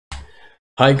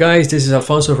Hi guys, this is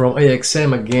Alfonso from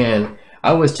AXM again.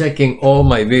 I was checking all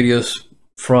my videos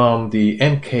from the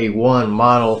MK-1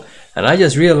 model and I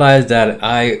just realized that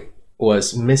I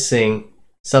was missing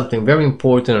something very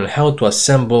important on how to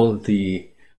assemble the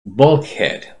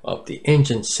bulkhead of the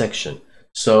engine section.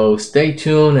 So stay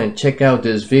tuned and check out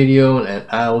this video and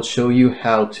I'll show you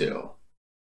how to.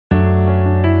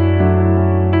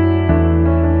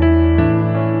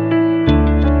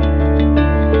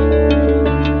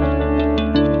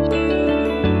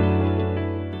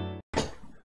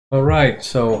 Alright,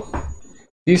 so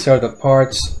these are the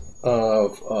parts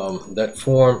of that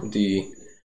form the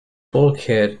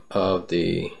bulkhead of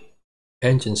the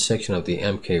engine section of the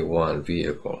MK-1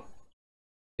 vehicle.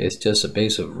 It's just a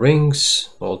base of rings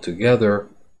all together,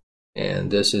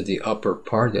 and this is the upper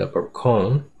part, the upper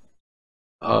cone.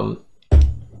 And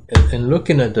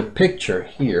looking at the picture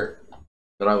here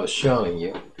that I was showing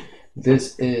you,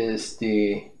 this is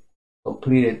the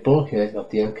completed bulkhead of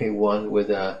the MK-1 with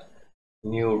a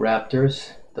new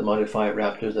Raptors, the modified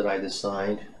Raptors that I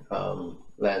designed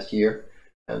last year,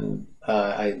 and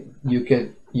you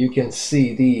can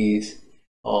see these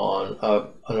on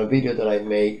a video that I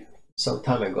made some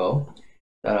time ago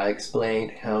that I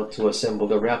explained how to assemble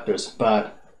the Raptors,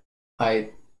 but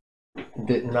I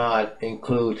did not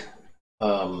include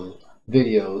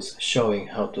videos showing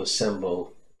how to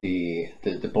assemble the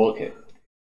bulkhead.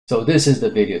 So this is the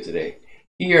video today.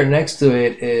 Here next to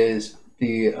it is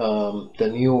the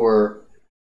newer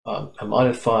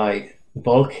modified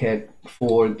bulkhead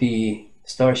for the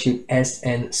Starship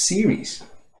SN series.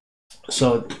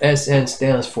 So SN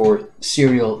stands for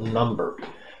serial number.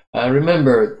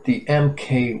 Remember, the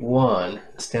MK-1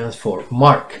 stands for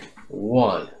Mark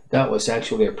 1. That was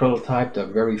actually a prototype, the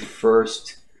very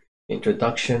first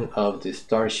introduction of the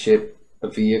Starship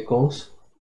vehicles,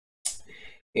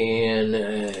 and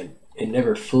it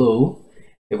never flew.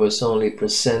 It was only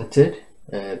presented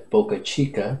at Boca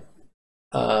Chica,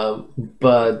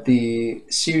 but the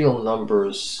serial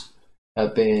numbers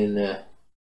have been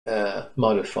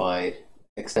modified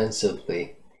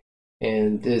extensively,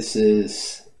 and this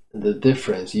is the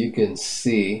difference. You can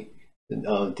see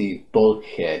the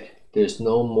bulkhead. There's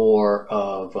no more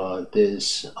of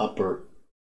this upper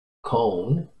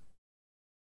cone,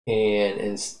 and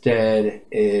instead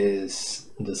is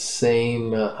the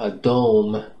same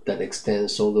dome that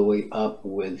extends all the way up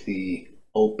with the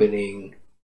opening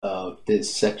of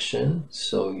this section,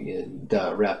 so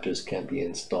the Raptors can be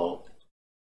installed.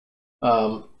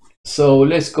 So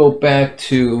let's go back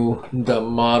to the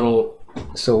model.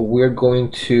 So we're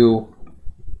going to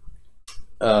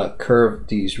curve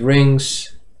these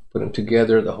rings, put them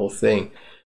together, the whole thing.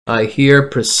 I here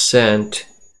present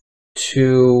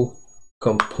two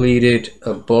completed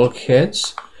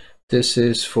bulkheads. This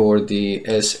is for the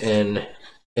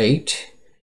SN8,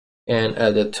 and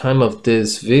at the time of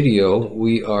this video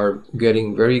we are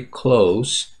getting very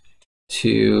close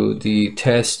to the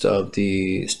test of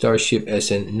the Starship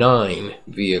SN9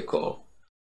 vehicle.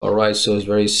 Alright, so it's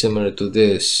very similar to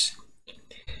this.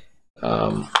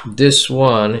 This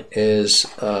one is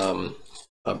a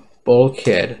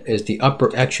bulkhead, is the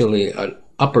upper, actually an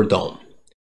upper dome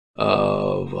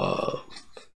of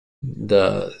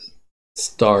the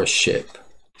Starship.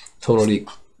 Totally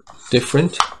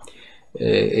different.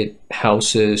 It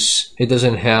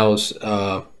doesn't house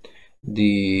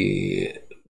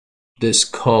this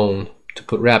cone to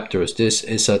put Raptors. This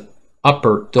is an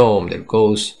upper dome that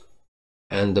goes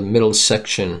in the middle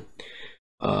section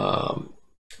on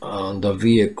the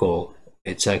vehicle.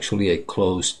 It's actually a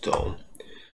closed dome.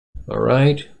 All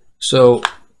right, so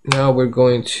now we're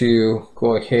going to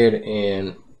go ahead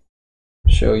and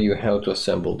show you how to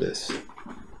assemble this.